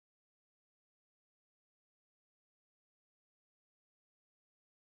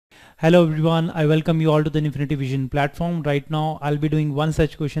Hello everyone, I welcome you all to the Infinity Vision platform. Right now I'll be doing one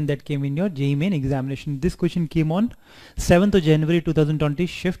such question that came in your JEE main examination. This question came on 7th of January 2020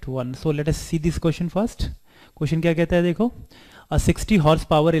 shift 1. So let us see this question first. Question क्या कहता है देखो. A 60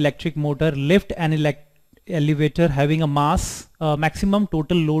 horsepower electric motor lift an elevator having a mass maximum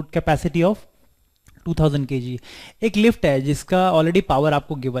total load capacity of 2000 kg. एक lift है जिसका already power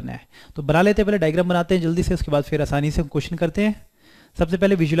आपको given है. तो बना लेते हैं, पहले डायग्राम बनाते हैं जल्दी से, उसके बाद फिर आसानी से हम क्वेश्चन करते हैं. सबसे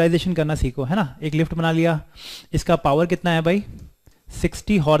पहले विजुअलाइजेशन करना सीखो, है ना. एक लिफ्ट बना लिया, इसका पावर कितना है भाई,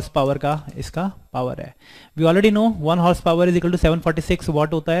 60 हॉर्स पावर का इसका पावर है. We already know 1 horse power is equal to 746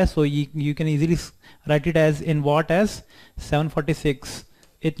 वाट होता है. So you can easily right it as in watt as 746,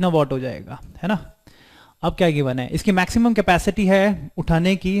 इतना वाट हो जाएगा, है ना. अब क्या गिवन है, इसकी मैक्सिमम कैपेसिटी है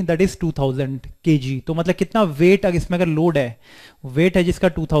उठाने की, दैट इज 2000 kg. तो मतलब कितना वेट अगर इसमें अगर लोड है, वेट है जिसका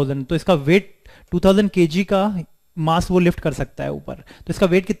 2000, तो इसका वेट 2000 kg का मास वो लिफ्ट कर सकता है ऊपर. तो इसका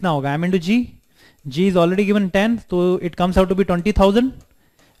वेट कितना होगा, m into g. g is already given 10, तो it comes out to be 20,000,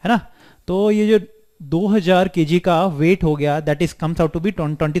 है ना. तो ये जो 2000 kg का वेट हो गया, that is comes out to be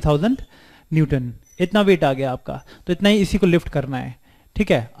 20,000 Newton. इतना वेट आ गया आपका, तो इतना ही इसी को लिफ्ट करना है.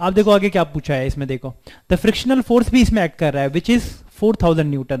 ठीक है. आप देखो आगे क्या पूछा है इसमें, देखो द फ्रिक्शनल फोर्स भी इसमें एक्ट कर रहा है विच इज 4000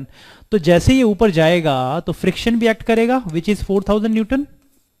 न्यूटन. तो जैसे ये ऊपर जाएगा तो फ्रिक्शन भी एक्ट करेगा विच इज 4000 न्यूटन,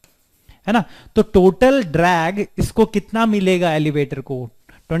 है ना. तो टोटल ड्रैग इसको कितना मिलेगा एलिवेटर को,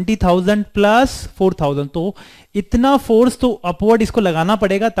 20,000 प्लस 4000. तो इतना फोर्स तो अपवर्ड इसको लगाना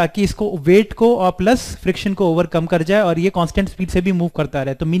पड़ेगा ताकि इसको वेट को और प्लस फ्रिक्शन को ओवरकम कर जाए और ये कांस्टेंट स्पीड से भी मूव करता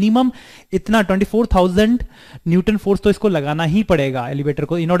रहे. तो मिनिमम इतना 24,000 न्यूटन फोर्स तो इसको लगाना ही पड़ेगा एलिवेटर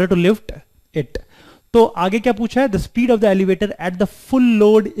को in order to lift it. तो आगे क्या पूछा है, the speed of the elevator at the full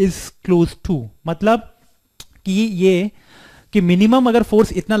load is close to. मतलब कि ये कि मिनिमम अगर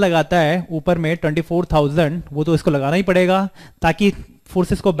फोर्स इतना लगाता है ऊपर में 24,000, वो तो इसको लगाना ही पड़ेगा ताकि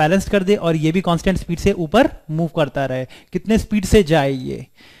फोर्सेस को बैलेंस कर दे और ये भी कांस्टेंट स्पीड से ऊपर मूव करता रहे. कितने स्पीड से जाए ये,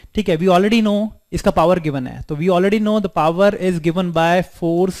 ठीक है. वी ऑलरेडी नो इसका पावर गिवन है, तो we already know the power is given by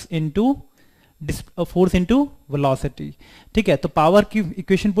force into velocity. ठीक है. तो पावर की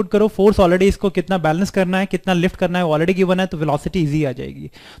इक्वेशन पुट करो, फोर्स ऑलरेडी इसको कितना बैलेंस करना है, कितना लिफ्ट करना है ऑलरेडी गिवन है, तो वेलोसिटी इजी आ जाएगी.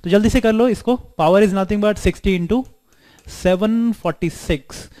 तो जल्दी से कर लो इसको. Power is nothing but 60 into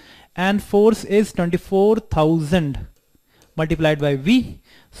 746 and force is 24,000 multiplied by v.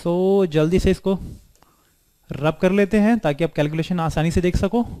 so जल्दी से इसको रब कर लेते हैं ताकि आप कैलकुलेशन आसानी से देख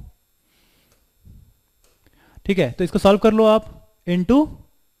सको. ठीक है. तो इसको सॉल्व कर लो आप इनटू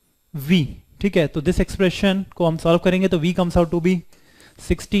v. ठीक है. तो दिस एक्सप्रेशन को हम सॉल्व करेंगे तो v comes out to be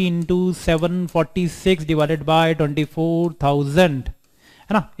 60 into 746 divided by 24,000,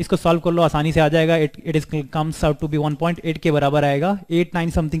 है ना. इसको सॉल्व कर लो, आसानी से आ जाएगा. It is comes out to be 1.8 के बराबर आएगा,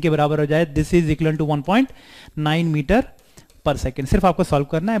 89 समथिंग के बराबर हो जाए. This is equal to 1.9 metre पर सेकेंड. सिर्फ आपको सॉल्व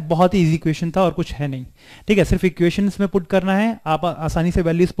करना है, बहुत ही इजी क्वेश्चन था और कुछ है नहीं. ठीक है. सिर्फ इक्वेशंस में पुट करना है, आप आसानी से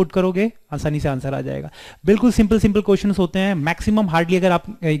वैल्यूज पुट करोगे, आसानी से आंसर आ जाएगा. बिल्कुल सिंपल क्वेश्चंस होते हैं. मैक्सिमम हार्डली अगर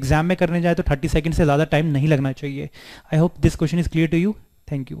आप एग्जाम में करने जाए तो 30 सेकंड से ज्यादा टाइम नहीं लगना चाहिए. I hope this question is clear to you.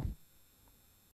 Thank you.